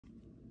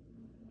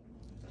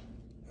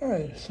All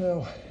right,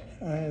 so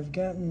I've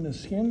gotten the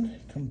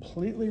skin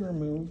completely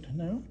removed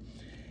now.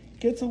 It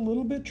gets a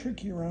little bit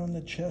tricky around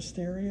the chest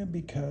area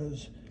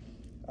because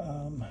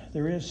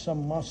there is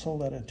some muscle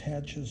that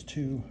attaches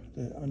to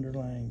the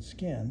underlying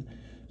skin.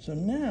 So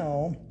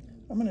now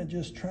I'm going to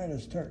just try to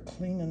start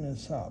cleaning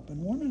this up.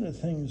 And one of the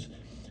things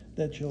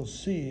that you'll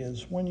see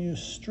is when you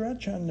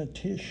stretch on the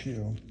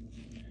tissue,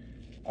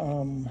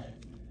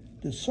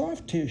 the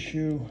soft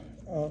tissue,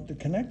 the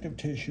connective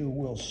tissue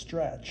will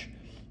stretch,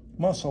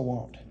 muscle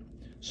won't.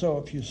 So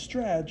if you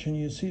stretch and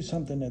you see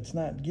something that's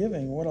not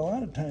giving, what a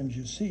lot of times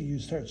you see, you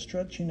start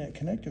stretching that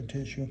connective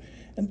tissue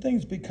and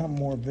things become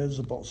more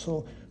visible.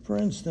 So for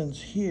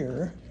instance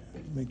here,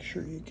 make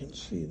sure you can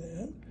see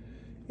that.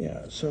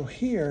 Yeah, so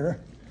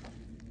here,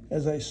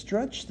 as I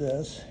stretch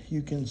this,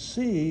 you can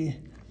see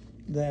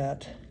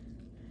that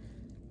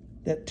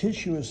that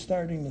tissue is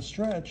starting to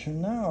stretch. And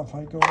now if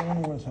I go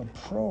in with a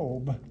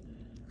probe,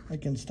 I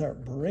can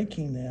start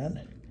breaking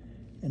that.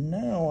 And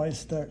now I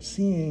start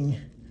seeing,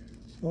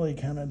 really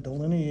kind of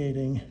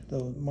delineating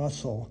the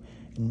muscle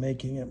and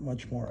making it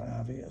much more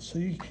obvious. So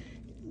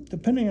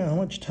depending on how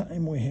much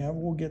time we have,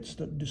 we'll get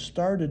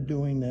started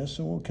doing this,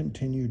 and we'll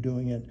continue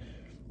doing it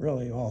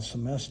really all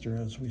semester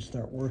as we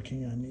start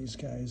working on these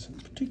guys,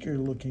 and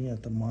particularly looking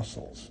at the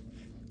muscles.